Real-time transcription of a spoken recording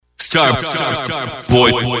Star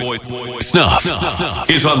Boy Snuff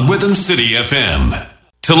is on Rhythm City FM.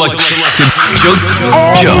 Selected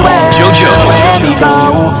Jojo.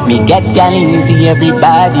 Me get gal easy,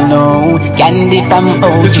 everybody know. Candy from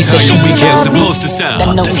O. This is how your weekend's supposed to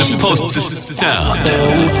sound.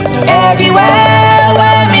 Everywhere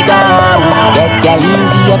where me go, get gal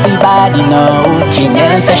easy, everybody know.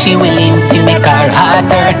 Janelle says she willing to make her heart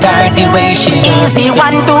hurt the way she easy.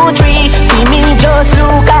 1, 2, 3, see me just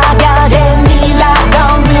look a gal, then me lock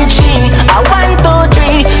down with she. 1, 2,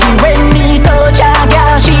 3, see when me touch a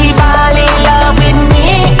gal, she fall in love with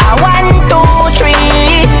me. 1, 2, 3,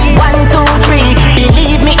 1, 2, 3.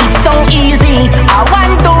 Believe me, it's so easy. 1,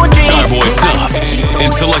 2, 3. Starboy Snuff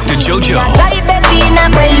and Selected Jojo.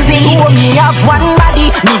 Crazy. Me have one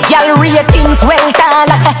body, me gal ratings well tall.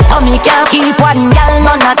 So me can't keep one gal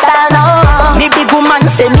none at all. Me big woman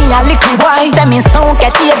say me a little boy, say me so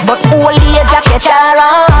catch it, but old age a catch her.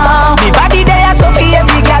 Me body there so for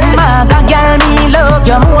every gal, mother gal me love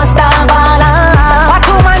you most of all. Fat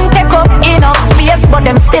woman take up enough space, but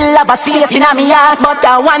them still have a space in a me heart. But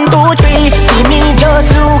 1, 2, 3, see me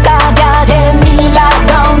just look a gal, then me lock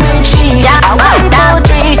down with she. 1,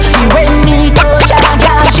 2, 3, see when me touch a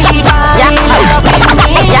gal, she fall in love with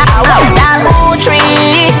me. 1, 2, 3,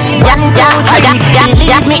 1, 2, 3,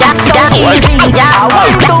 believe me it's so easy. 1,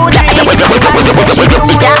 2, 3, she do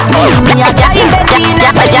me a die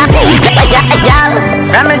Bettina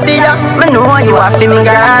from me see ya, me know you a fi me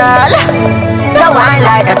girl. You wine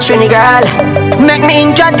like a Trini girl. Make me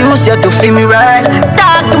introduce you to Fimi world.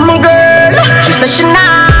 Talk to me girl. She said she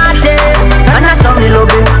naughty, and I saw me love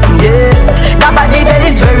it, yeah. That body that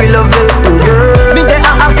is very lovely, girl. Me there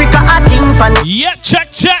Africa, I think pan. Yeah, check.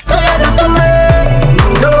 So you do to me,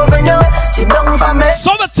 no when you sit down for me.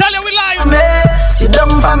 So me tell you we live. Sit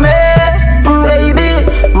down for me, baby.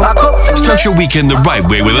 Back up for me. Start your weekend the right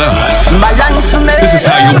way with us. Balance for me. This is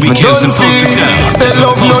how your weekend's supposed to sound.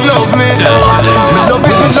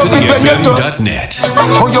 RhythmCityFM.net.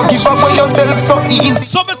 Oh, you give up on yourself so easy.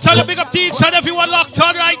 So me tell you big up to each and everyone locked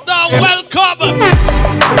on right now. Welcome. We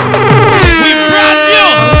brand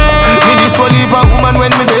new. Me this will leave a woman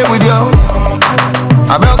when me there with you.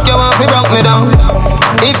 I broke you off, you broke me down.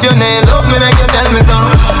 If you ain't love me, make you tell me so.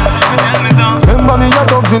 Remember me, your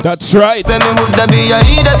dogs in. That's right. Tell me would that be a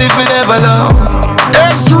he that if me never love.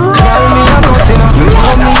 It's right. Tell me a nothing. You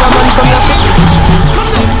know me a man from your feet.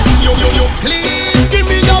 Come on, you clean. Give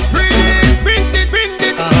me your pretty. Bring it.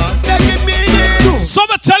 Give me it. So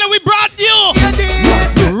me tell you we brand new.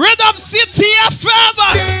 Rhythm City FM.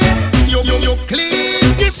 You clean.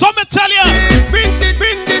 So me tell you. Bring it.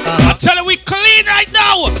 I tell you we clean right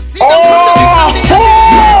now.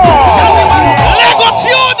 Lego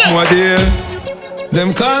tune. What dear?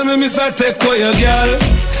 Them call me Mr. Take away your girl.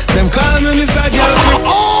 Them call me Mr. Girl.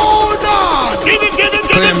 Oh no!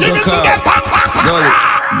 Claims your car.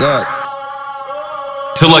 God.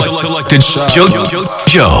 Selected Jojo.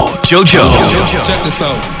 Check this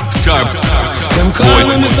out. Star Them call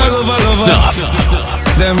me Mr. Lover. Snuff.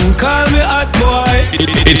 Them call me hot boy.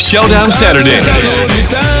 It's Showdown Saturdays.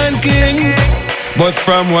 King. But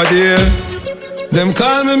from what dear? Them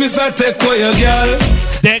call me Mr. Take away your girl.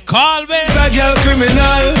 They call me Mr. Girl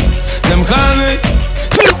criminal. Them call me.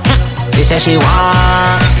 She say she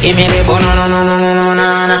want give me the bone, no.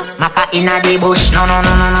 Maka inna the bush, no.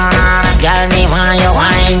 Girl, me want you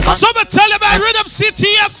wine. So me tell you about Rhythm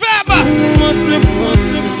City FM.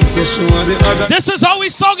 This is how we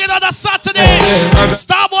sung it on a Saturday.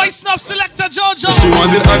 Starboy Snuff Selector Jojo. She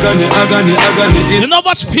want the agony. You know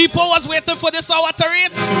much people was waiting for this hour to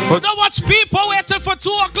reach? You know much people waiting for 2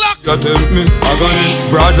 o'clock? God help me, agony.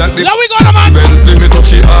 Broad like the Now we gonna man. Bentley, me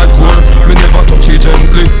touch it hardcore. Me never touch it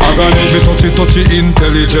gently. Agony, me touch it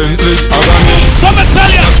intelligently. Agony. So me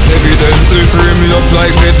tell you. Evidently free me up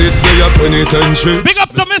like they did the penitentiary. Big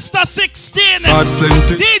up to Mr. 16. God's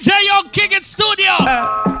plenty. DJ Young King in studio.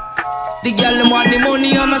 The girl them want the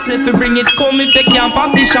money on myself to bring it. Come if they can't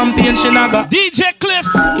pop the champagne she naga. DJ Cliff.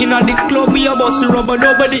 Inna the club we a bust rubber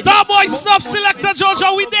nobody. Starboy Snuff Selector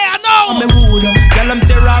Jojo, we there now. Me wood. Girl them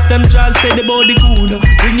tear off them jaws, say the body good.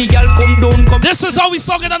 Bring the girl come down, come. This is how we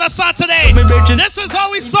sung it on a Saturday. Me virgin. This is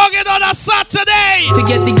how we sung it on a Saturday.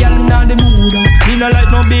 Forget the girl now the mood. Me no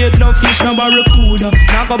like no bait, no fish, no barracuda.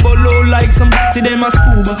 Knock a low like some to them a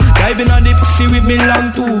scuba. Diving on the pussy with me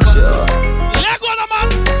long tubes. Lego the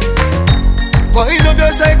man. Wind up your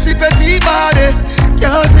sexy petite body.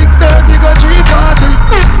 Girl 6:30 go 3:40.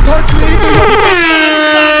 Touch me to your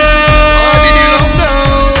I did the love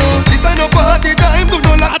now. This ain't no party time. Do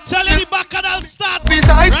no like. I tell you the bacchanal start.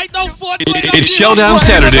 Beside. Right now 4:20. It's Showdown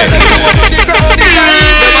Saturdays. Nobody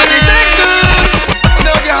sexy.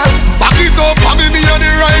 No girl.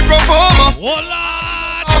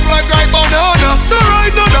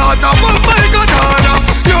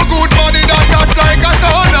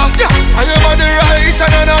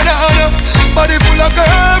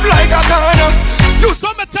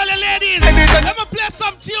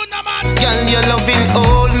 your loving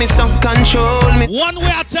hold me, so control me. One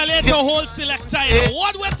way I tell you to hold selector,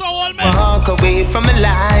 one way to hold me. Walk away from my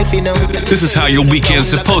life, you know. This is how your weekend's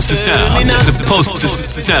supposed to sound. Supposed to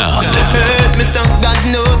sound. Hurt me so, God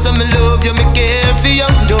knows I'm love you, me care for you.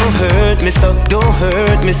 Don't hurt me so, don't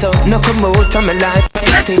hurt me so. No come out of my life.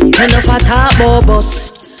 Enough a talk about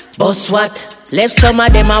bus what? Left some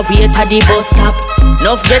of them a wait at the bus stop.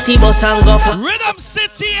 Enough get the bus and go for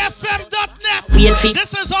RhythmCityFM.net. Wait for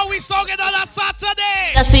This is how we song it on a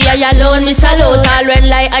Saturday. I see I alone, me salute all when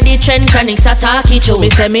like a the trend chronics attack it show. Me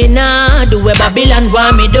say me nah do where Babylon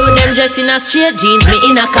want me do. Them dress in a straight jeans, me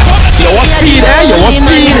in a car. Yo, what speed, eh? Yo, what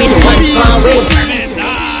speed?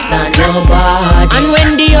 Nobody. And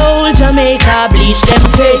when the old Jamaica bleach them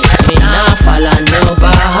face, me nah follow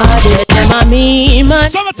nobody. Them a me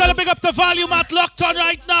man. Someone tell a big up the volume at locked on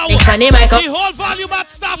right now. It's funny, Michael. The whole volume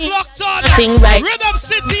at staff locked on. Sing right. Rhythm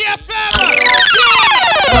City FM.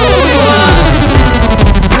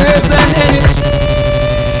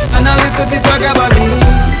 And a little bit about me.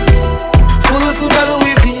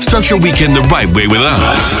 Start your weekend the right way with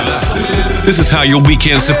us. This is how your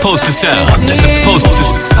weekend's supposed to sound. Supposed to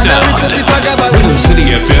sound.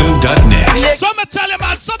 RhythmCityFM.net. Someone tell him,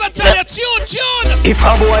 man. Someone tell you, tune. If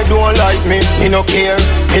a boy don't like me no care.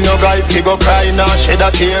 Me no guy figure cry, nah shed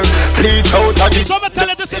a tear. Please out of the. Someone tell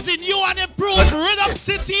you this is in new and improved.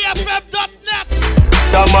 RhythmCityFM.net.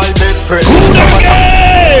 That's my best friend.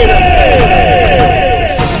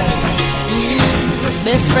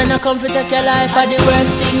 Best friend, I come to take your life are the worst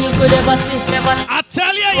thing you could ever see. I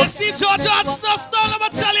tell you see Georgia and stuff now, I'ma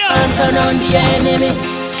tell you. And turn on the enemy.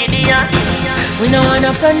 We don't want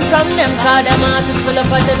a friend from them, cause them heart is full of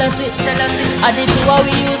jealousy. I did do what we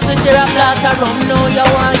used to share a glass of rum. Now you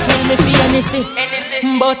want to kill me for anything.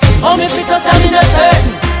 But how me fit us, I'm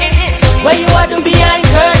innocent. Where you are do behind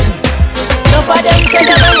curtain. Enough of them say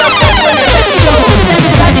them are your friend. When they say them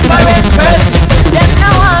is a different person. Them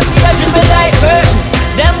now want to see you dribble like bird.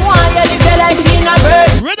 Them want you live your life in a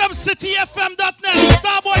bird. RhythmCityFM.net.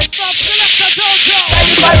 Starboy Stop Selector Jojo.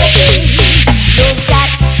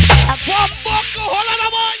 One buckle, hold on a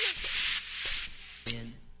moment.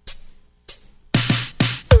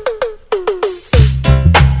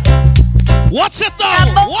 Watch it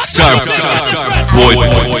now. Watch it. Boy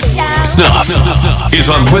Snuff is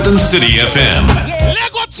on Rhythm City FM.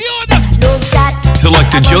 Lego tune.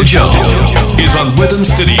 Selector JoJo is on Rhythm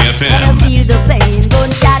City FM. Feel the pain,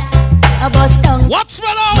 gunshot, a bust down. Watch me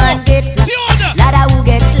now. Man get Tune. Lada who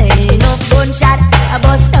get slain, of gunshot, a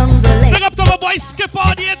bust down the leg. Big up to my boy Skip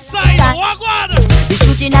on the inside. Walk on. The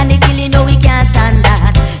shooting and the killing, no we can't stand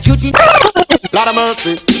that. Shooting. Lot of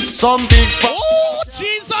mercy. Some big Oh,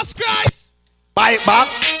 Jesus Christ. bite back.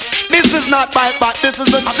 This is not bite back. This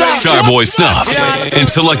is a jump. Starboy Snuff and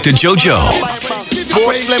Selector JoJo.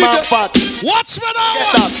 Boy slim and fat. Watch me now. Get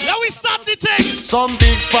that. Let me start the thing. Some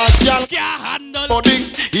big fat gal. Can't handle. Body,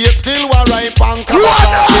 yet still one ripe and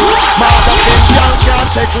kabashati. Mother says gal can't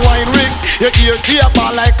take wine ring. You hear tear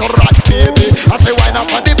like a rat baby. I say wine up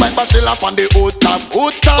on the bike but she'll up on the old top.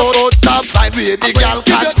 Old top side where the gal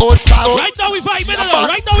catch old top. Right now we vibing along.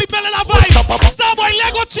 Right now we belling a vibe. Starboy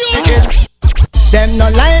Lego tune. Them no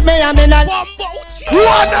like me, I'm in a Bumbo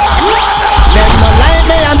Them no like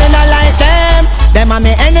me, I'm in a like them. Them are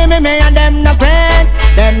me enemy, me and them no friend.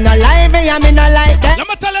 Them no like me, I'm in a like them. Let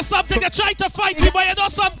me tell you something. They try to fight me, but you know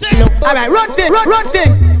something. Alright, run thing.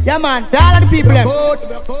 Yeah man, for all of the people them.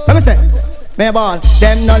 Let me say, me ball.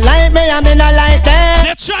 Them no like me, I'm in a like them.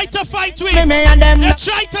 They try to fight me. Me and them They no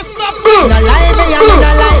try to stop me. like me, I'm in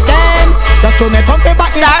a like them. Just to me come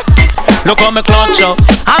back start. Look how me clutch up.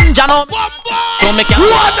 I'm Jano. Bumbo. So me can't.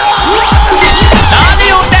 Watch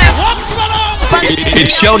me now.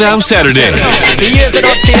 It's Showdown Saturdays.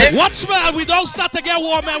 Watch me. We don't start to get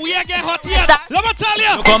warm and we ain't get hot yet. Let me tell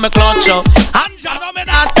you. Look how me clutch up. I'm Jano, me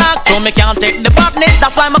now. Attack. So me can't take the badness.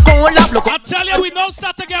 That's why me cool up. Look I tell you, we don't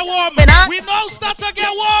start to get warm. Nah. We don't start to get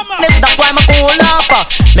warmer. That's why me cool up.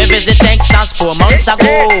 Me visit Texas 4 months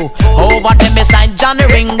ago. Over them beside Johnny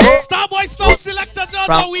Ringo. Starboy Snow Selector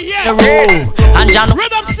Jojo, we The here. road. And John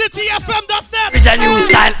RhythmCityFM.net. is a new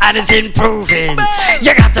style and it's improving.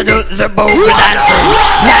 You got to do the bogle dancing.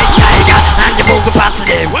 Like Tiger and the bogle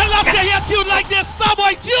passing. Well, after you hear tune like this,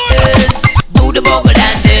 Starboy tune. Do the bogle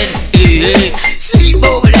dancing. See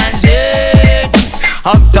bogle dancing.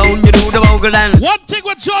 Uptown you do the bogle dance. One thing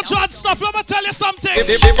with Jojo and stuff, let me tell you something.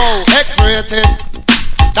 The bow X-rated.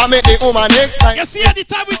 That make the woman excited. You see,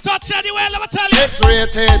 anytime we touch anywhere, let me tell you.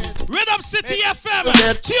 X-rated. Rhythm City FM.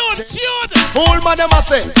 Tune. Old man them a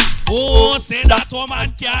say, Oh, say that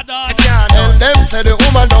woman can't done. Tell them say the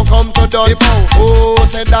woman don't come to done. Oh,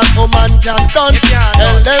 say that woman can't done.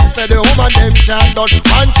 Tell them say the woman them can't done.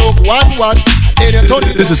 One choke, one wash.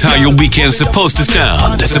 This is how your weekend's supposed to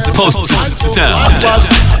sound. Supposed to sound.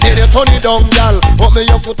 Then you turn it down, girl. Put me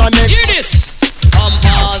your foot on next. Hear this.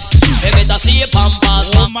 Pampas, me better see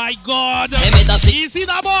Pampas. Oh my God. Me better see. Easy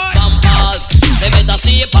that boy. Pampas, me better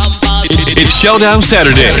see Pampas. It's Showdown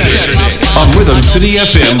Saturdays on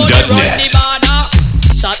RhythmCityFM.net.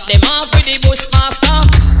 Shot them off with the Bushmaster.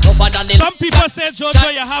 Some people say,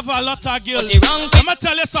 Jojo, you have a lot of girls. I'ma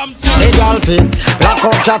tell you something. Hey, girl, pick, black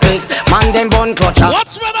up traffic, man, them bun clutcher.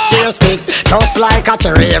 Watch me now. They stick, just like a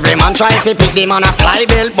cherry. Every man try to pick them on a fly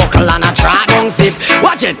belt, buckle and a try down zip.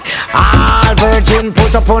 Watch it. All virgin,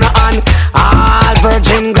 put up on a hand. All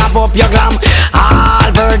virgin, grab up your glam.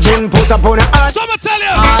 All virgin, put up on a hand. So I'ma tell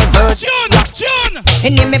you. All virgin. Tune.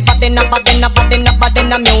 And me bad in a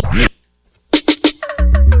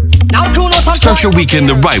Start your weekend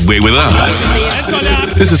the right way with us.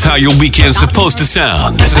 This is how your weekend's supposed to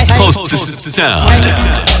sound. Supposed to sound.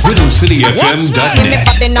 RhythmCityFM.net.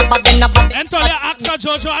 Antolia, Axa,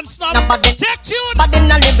 Jojo, and Snap. Take tune.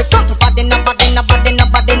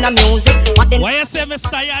 Why you say,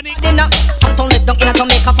 Mr. Yannick? Uptown lived down in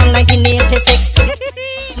Jamaica from 1986.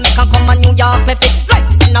 Come on, New York left it right.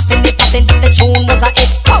 Nothing they passing that the tune was a hit.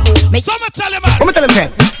 So I'ma tell him, man. I'ma tell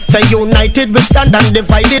him, say united we stand and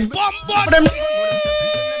divided. Them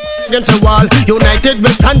against the wall, united we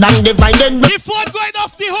stand and divided. Before going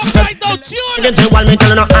off the hook right now, tune. Against the wall, me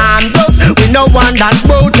tell you no armed up. We no one that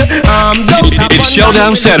boat. It's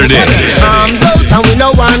Showdown Saturdays. Armed up, and we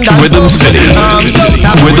no one that Rhythm City.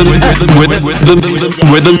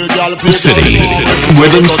 Rhythm City.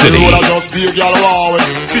 Rhythm City.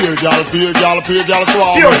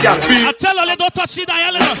 I tell her, don't touch it,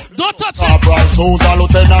 don't touch it.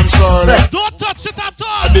 Don't touch it at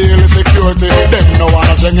all. Daily security, them no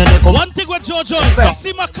wanna change any. One thing with Jojo, I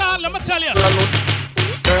see my car, let me tell you.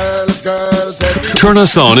 Turn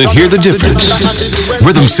us on and hear the difference.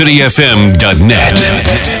 RhythmCityFM.net.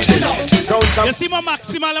 You see my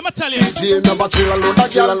Maxima, let me tell you.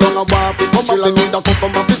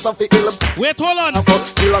 Wait, hold on.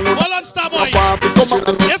 Hold on, Starboy.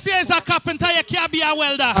 If you is a carpenter, you can't be a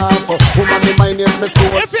welder.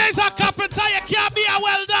 If you is a carpenter, you can't be a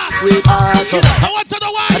welder. I want to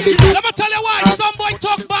know why. Let me tell you why. Some boy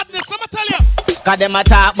talk badness. Let me tell you. Cause them a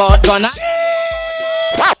talk about gunna.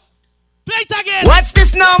 Play it again. What's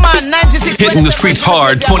this now, man? 96. Hitting the streets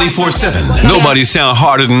hard 24/7. Nobody sound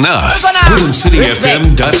harder than us.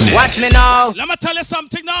 RhythmCityFM.net. Watch me now. Let me tell you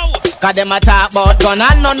something now. Cause them a talk about gun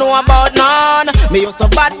and no know about none. Me used to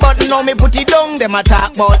bad button, now me put it down. Them a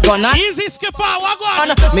talk about gun and Easy skipper, what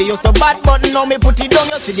on? me used to bad button, now me put it down.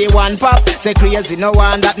 You see the one pop, say crazy no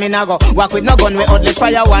one that me nah go. Walk with no gun, we only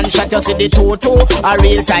fire one shot. You see the 2-2, a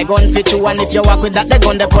real tie gun fit you. And if you walk with that, the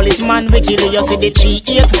gun, the policeman we kill you. You see the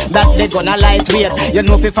 3-8, that the gun a lightweight. You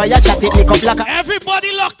know if you fire shot it, lick up like a.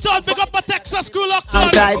 Everybody locked on, big up a Texas crew locked on.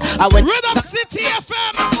 I went Rhythm City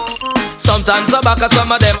FM. Sometimes I back at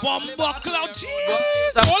some of them. Bomba Cloud,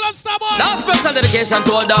 jeez. Hold on, Starboy. Now special dedication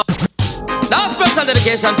to all dogs. Now special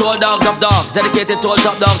dedication to all dogs of dogs. Dedicated to all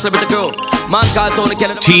top dogs, celebrity crew. Man called Tony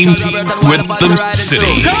Kennedy. Team Rhythm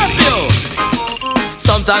City.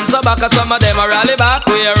 Sometimes I back at some of them a rally back.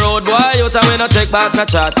 We a road boy, you tell me no take back no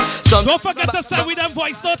chat. Don't forget to send with them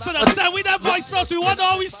voice notes. Send with them voice notes. We want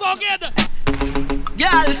all we song it.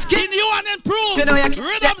 Girl, skin you and improve. You know,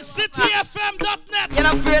 RhythmCityFM.net. You're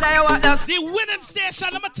not afraid I want that. The winning station,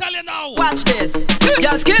 I'ma tell you now. Watch this.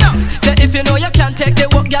 Girl, skin up. Say if you know you can take the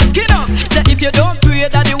work, girl, skin up. Say if you don't fear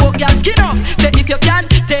that the work, girl, skin up. Say if you can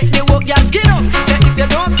take the work, girl, skin up. Say if you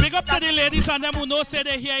don't. Big up to the ladies and them who know say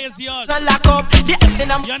their hair is yours. Lock up. Yes,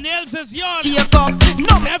 your nails is yours. Here come.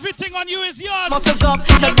 No. Everything on you is yours. Muscles up.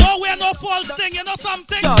 So don't wear no false thing, you know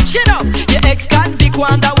something. Yo, skin up. Your ex-convict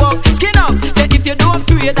want to walk. Skin up. Say if you don't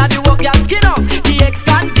fear that the work, girl, skin up. The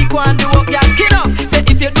ex-convict want to walk, girl, skin up. Say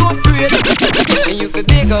if you don't fear. And you feel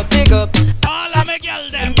big up, big up. All of me girl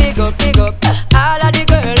them. Big up, big up. All of the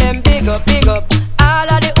girl them big up, big up. All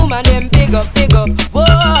of the woman them big up, big up. Boy.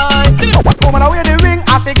 Woman away the ring,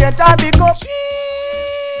 I forget I big up.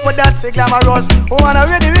 But that's a glamorous. Woman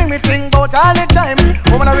away the ring, me think about all the time.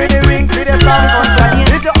 Woman away the ring, for the long sometimes.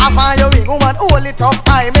 If you up on your ring, woman hold it up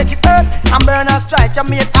high. Make it hurt and burn and strike, you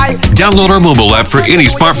make high. Download our mobile app for any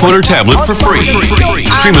smartphone or tablet for free.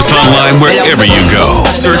 Stream us online wherever you go.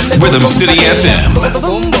 Search Rhythm City FM.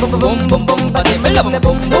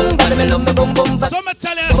 So I'ma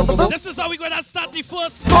tell you, this is is how we're gonna start the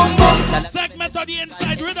first segment of the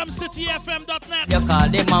Inside RhythmCityFM.net. You call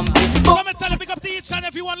them Mampi. Come and tell a big up to each and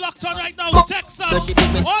everyone locked on right now. Texas,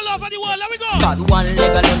 all over the world. Let me go. Got one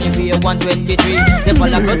leg alone if you 123. They fall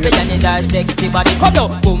like a and in that sexy body. Come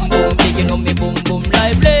down, boom boom, digging on me, boom boom,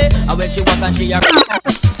 lively. And when she walk and she a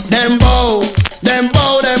them bow.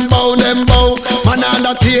 Man on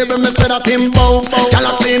the table, me say that him bow. Girl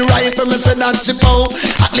a clean rifle, me say that she bow.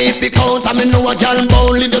 At least pick out, I me know a girl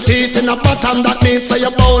bow. Leave your teeth in the bottom, that means say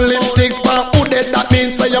you bow. Lipstick for who dead, that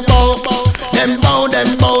means say you bow. Them bow.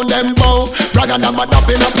 Bragga number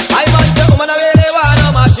dopping up. I want the woman I really want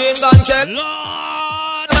a machine gun check.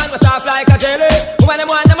 Lord, man was soft like a jelly. Woman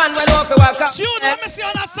them want the man when off the walk up. Tune, let me see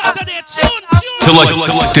on a Saturday. Tune.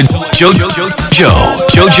 Selected Jojo.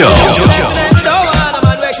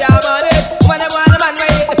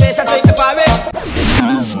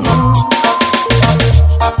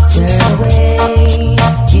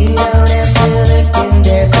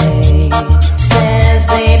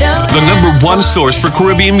 The number one source for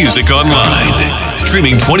Caribbean music online.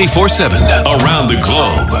 Streaming 24/7 around the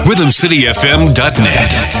globe.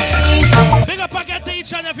 RhythmCityFM.net. Big up again to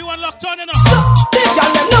each and everyone locked on, you know.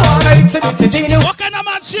 What kind of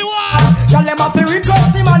man she want? Y'all them up to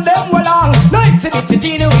request him and them well on. Night to be to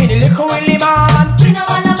Dino with the little Willie man.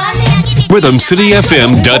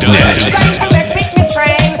 RhythmCityFM.net.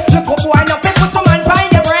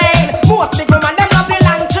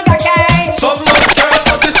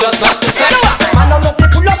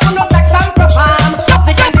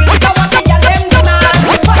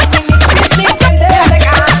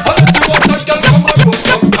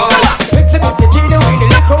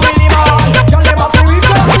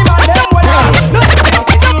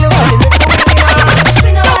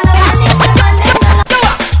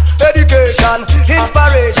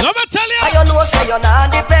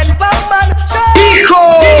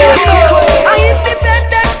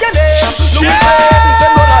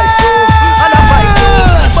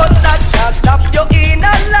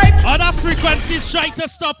 Try to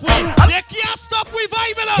stop we. They can't stop we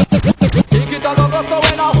vibing up. Think it a go so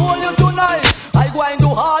when I hold you tonight, I go and do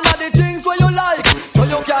all of the things where you like, so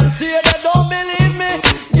you can see they don't believe me.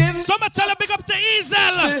 Someone tell a big up to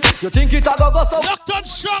Ezel. You think it a go so? Locked on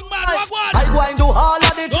strong man. What? I go and do all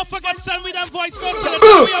of the. Don't forget send me them voice notes to the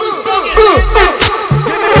we are singing.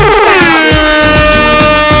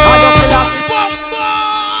 I just lost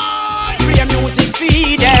free music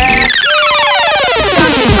feed.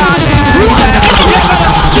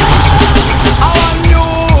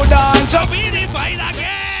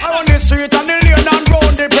 Street and the lane and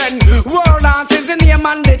round the pen. World dance is the name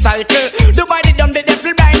and the title. Dubai the dumb, the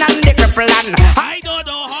devil blind and the cripple and I don't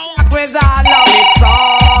know how. Where's all of it so?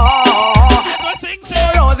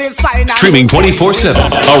 Streaming 24/7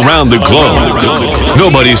 around the globe.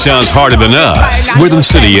 Nobody sounds harder than us. Rhythm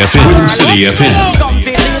City FM. Rhythm City FM.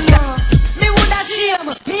 Me woulda shame.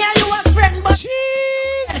 Me and you a friend, but you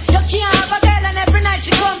can't have a girl and every night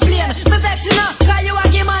she complain. Me vex you now, 'cause you a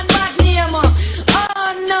give man bad name.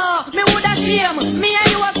 Me woulda shame. Me and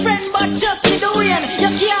you a friend, but just me the way. You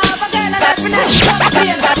can't have a girl and every night she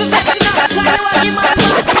complain. Me vex you now, 'cause you a give man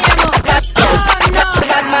bad name.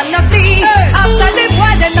 Bad man not free. After the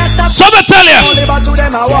boy they not stop. Someone tell you. Only but to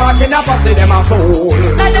them a walking up and see them a fool.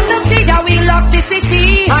 Let them not see that we lock the city.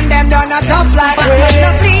 And them done not tough like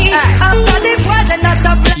we. After the boy they not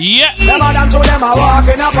stop. Yeah. Them a done to them a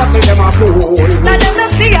walking up and see them a fool. Let them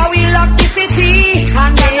not see how we lock the city.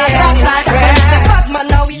 And them not tough like we.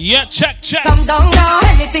 Yeah, check. Come down now.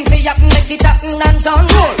 Anything be happen, make it happen and done.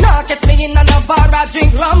 Now get me in on a bar, I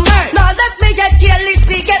drink rum. Now let me get careless,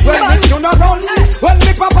 get when run. you not run, when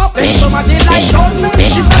me pop up, then somebody like gun.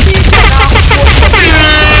 This is a beat.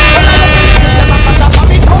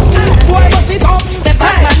 Boy, what's it up? The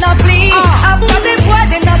bad man not flee. After the boy,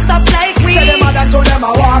 they not stop like we. Say them a done to them a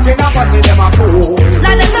walking up and see them a fool.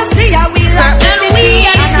 Let them not see how we lock the city.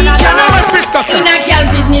 In a girl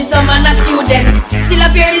business, some man a student. Still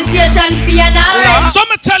up here in station, fee and all right.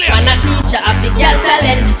 Someone tell you. Man a teacher of the girl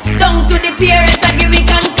talent. Down to the parents and give me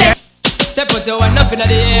consent. They put the one up in the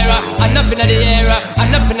air, and up in the air,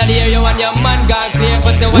 and up in the air. You and your man got clear.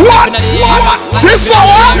 Put the one up in the air, and up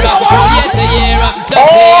in the air.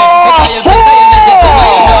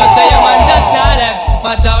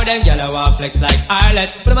 Matter how them gyal want flex like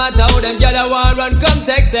Arlet. But matter how them gyal want run come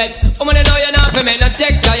text it. Woman you know you're not for me no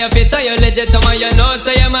check. 'Cause you fit or you legit. Someone you know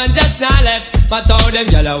so your man just not left. But all them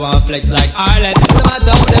yellow want flex like Ireland. No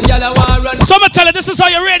matter how them yellow want run. So I'ma tell you, this is how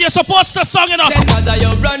your radio supposed to song enough. Then matter you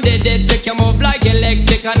run, they take you move like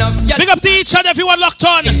electric enough. Big up to each and everyone locked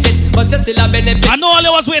on. But you still a benefit. I know all I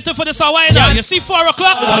was waiting for this a while now. You see 4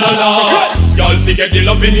 o'clock? Y'all forget the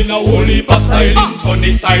loving in a whole heap of styling. Turn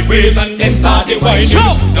it sideways and then start the whining.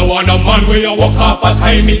 No one a man where you walk up a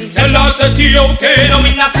timing. Tell us that you okay, now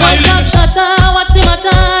in a styling. Come shutter, what's the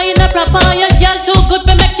matter? In a proper, your girl too good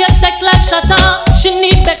to make your sex like shutter. She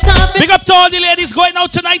need better. Big up to all the ladies going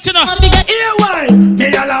out tonight, you know. Here why?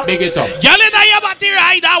 Big it up. Y'all in your body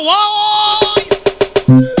rider, whoa!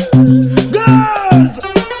 Girls,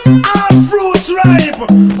 all fruits ripe.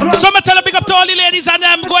 So I'ma tell you, big up to all the ladies and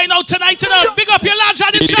them going out tonight, you know. Big up your lads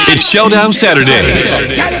and the chat. It's Showdown Saturdays.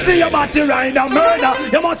 Can you see your body ride a murder?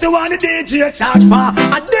 You must want the DJ charge for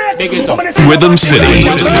a date. Rhythm City.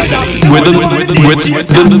 Rhythm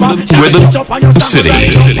City.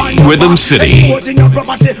 Rhythm City.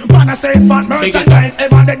 Man, I say fat merchandise.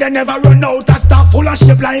 Ever they never run out of stuff full of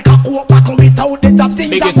shape like a coke bottle without the top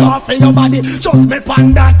things that go for your body. Just me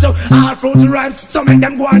pan that. All fruit rhymes. So make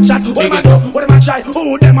them go and chat. What am I do? What am I try?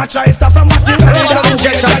 Who them I try? Stuff from what they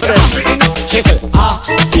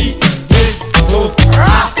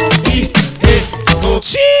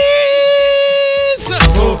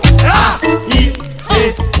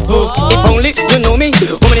If only you know me,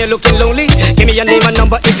 woman you're looking lonely. Give me your name and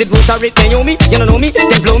number, is it Ruth or it Naomi? You don't know me,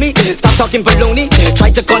 then blow me. Stop talking baloney.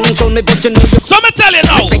 Try to control me, but you know you. So me tell you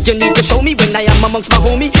now. Respect you need to show me when I am amongst my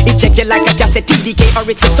homie. He check you like a cassette TDK or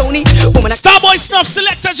it's a Sony. Woman, Starboy Snuff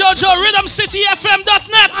Selector Jojo,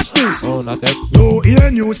 RhythmCityFM.net. Oh, not that. You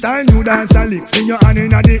hear new style, new dance and lick. In your hand in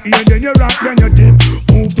the ear, then you rock, then you dip.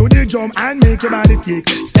 Move to the drum and make your body kick.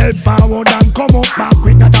 Step forward and come up back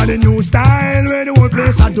quick. That's the new style where the whole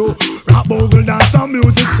place I do. Rap, bogle, dance, some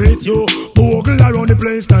music sweet you. Bogle around the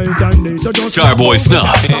place night and day. So just Starboy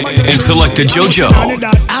Snuff and Selector Jojo.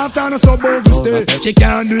 After no so bogle stay. She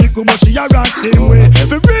can't do it good, but she a rock same way.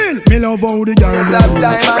 For real, me love how the girls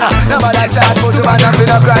Sometime nobody chat, put you back and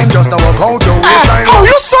feel a crime. Just to walk out your waistline. How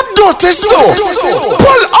you so dirty so?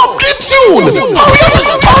 Pull up the tune.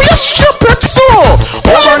 How you stupid so?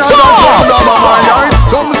 What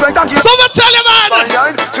Someone tell you, man.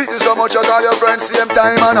 Sweet you so much, you call your friends same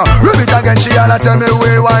time, man. Rub it again, she all tell me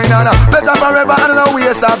where wine, and better forever and no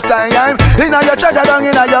waste of time. Inna your treasure down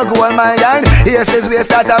inna your gold mine. Here says waste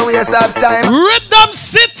that a waste of time. Rhythm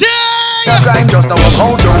City. Your crime just to walk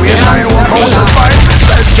out your waistline, walk out your spine.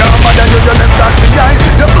 Self-care, but then you left that behind.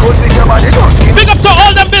 Your clothes with your body don't skin. Big up to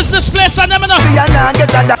all them business place and them enough. See ya now, get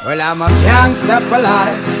that. Well, I'm a gangster for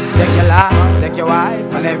life. Take your life, take your wife,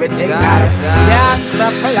 and everything nice.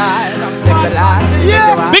 Gangster for life, take your life.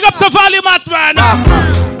 Yes. Big up to Volume at man.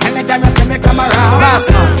 Anytime you see me come around, boss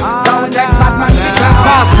man. Don't take bad man to clown,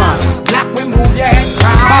 boss man. Black we move your head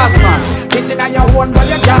crown, boss man. This is your own but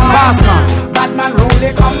you down, boss man. Bad man rule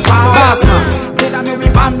the compound, boss man. This is me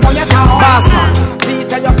we band on your town, boss man. Please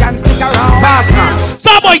say you can stick around, boss man.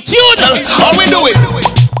 Starboy tune. How we do it?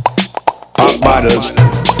 Pop bottles.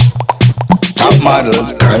 Top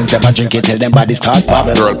models. Girls them a drink it till them body start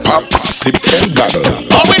bubble. Girl pop, sip and gobble.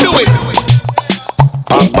 How we do it?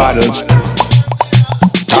 Pop bottles.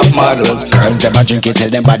 Top models. Girls them a drink it till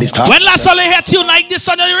them body start. When last only hear tune like this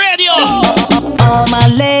on the radio? All my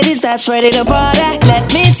ladies that's ready to party,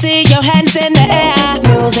 let me see your hands in the air.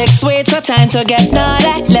 Music sweet, so time to get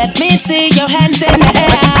naughty. Let me see your hands in the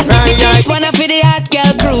air. Just wanna feel the hot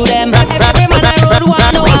girl crew them. Every man I road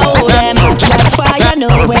wanna know how them. Like fire, no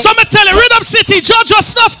way. So me tell you, Rhythm City, Jojo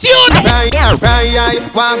Snuff tune.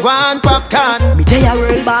 Wagwan popcorn. me tell your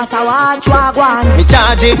real boss I watch wagwan. Me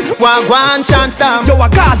charge it. Wagwan Shanstam. Yo, a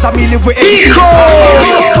Gaza me live with Eco.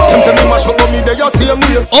 Them say me mash up on me, they just same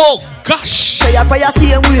way. Oh gosh. Say up your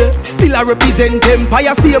same way. Still I represent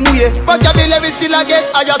Empire same way. Vocabulary still a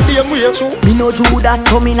get higher same way. Me no Judas,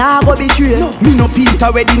 so me nah go betray. Me no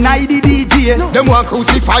Peter we deny the DJ. Them want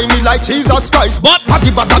crucify me like Jesus Christ. But I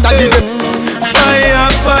give a God a leave it.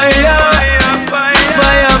 Fire, fire.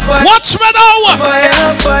 Fire, fire. watch me now.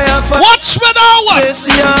 Fire, fire, fire. Watch me now.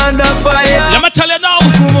 Say she under fire. Let me tell you now.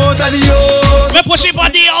 Come out of the house. Me push it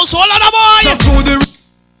on the house, hold on, boy. Talk to the.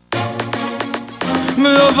 Me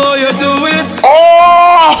love how you do it.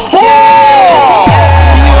 Oh!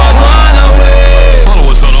 You are gone away. Follow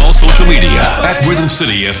us on all social media at Rhythm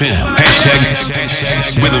City FM.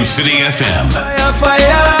 Hashtag Rhythm City FM. Fire,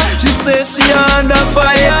 fire. She says she under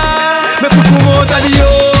fire. Me come out of the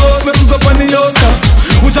house. Me cook up on the house.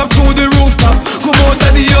 We jump to the rooftop. Come out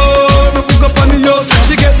of the house. Me cook up on the house.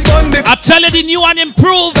 She get bonded. I tell you the new and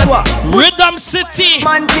improved Rhythm City.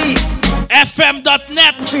 Monty.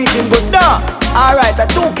 FM.net. Treat him good, no. Alright, a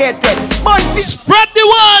 2K10. But spread the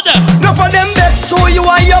word. No for them bets to you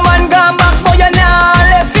and your man gone back, but you nah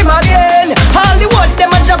left him again. Hollywood,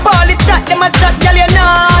 them a drop all the chat, them a chat, girl, you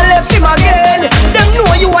nah left him again. Them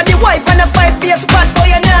know you are the wife and a 5-face spot, but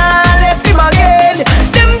you nah left him again.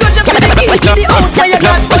 Them go jump the key to the house where you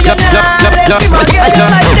got, but you nah left him again.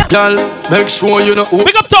 Girl, make sure you know.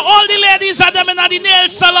 Big up to all the ladies and them in the nail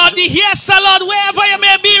salon, the hair salon, wherever you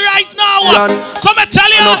may be right now. So I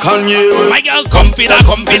tell you, my girl, confident,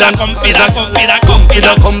 confident, confident, confident,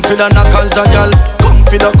 confident, confident, a cancer girl.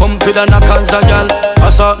 Confident, confident, a cancer girl.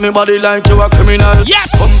 Assault me body like you a criminal.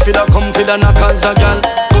 Yes. Confident, confident, a cancer girl.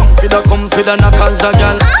 Confident, confident, a cancer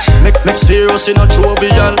girl. Make serious in a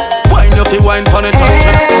jovial. Wine if you wine pon it.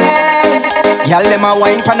 Y'all them a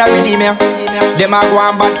wine pan a redeem ya. Them a go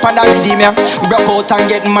and bad pan a redeem ya. Broke out and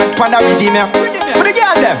get mad pan a redeem ya. For the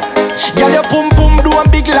girl them, girl your pum pum do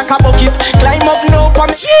and big like a bucket. Climb up no pa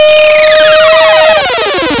me.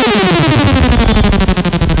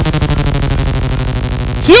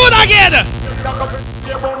 Tune again.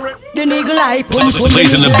 The nigga like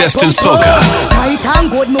blazing the best in soca. Tight and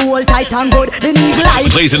good, me hold tight and good. The nigga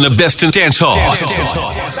like blazing the best in dancehall.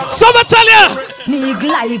 Someone tell you. Nigga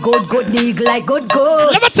like good, good, nigga like good,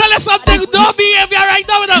 good. Let me tell you something. No behavior right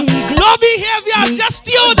now with them. No behavior, just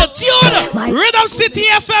tune.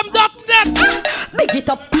 RhythmCityFM.net. Big it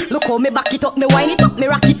up, look how me back it up, me wind it up, me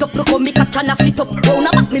rock it up, look how me catch and I sit up. Round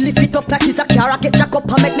a back, me lift it up like it's a car, I get jack up,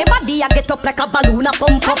 and make me body I get up like a balloon, I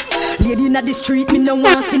pump up. Lady inna the street, me no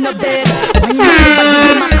want see no bed.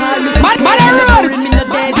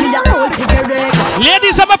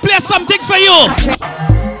 Ladies, I'ma play something for you.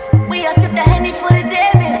 We are sip the Henny for the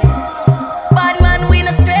day, baby. Bad man, we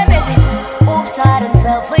no stray, baby. Oops, I done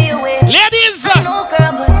fell for you, way. Ladies, no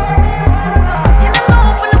girl, but you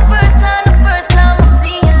know from the first time I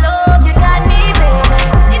see your love, you got me, baby.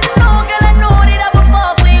 You know, girl, I know that I will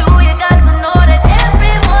fall for you. You got to know that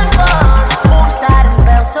everyone falls. Oops, I done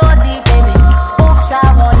fell so deep, baby. Oops,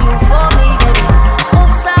 I want you for me, baby.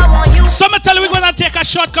 Oops, I want you. So me tell you, we're gonna take a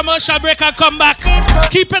short commercial break and come back.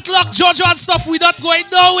 Keep it locked, Jojo and stuff. We not going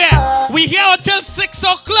nowhere. We here until 6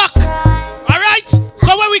 o'clock. All right.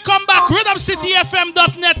 So when we come back,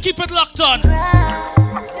 RhythmCityFM.net. Keep it locked on.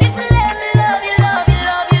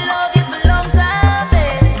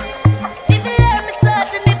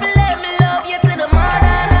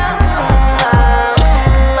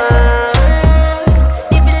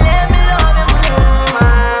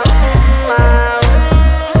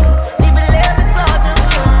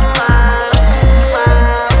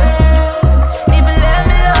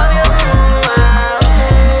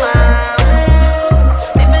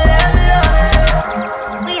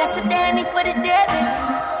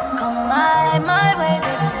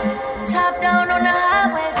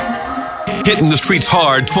 Hitting the streets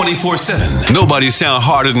hard 24/7. Nobody sound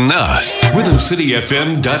harder than us.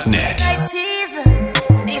 RhythmCityFM.net.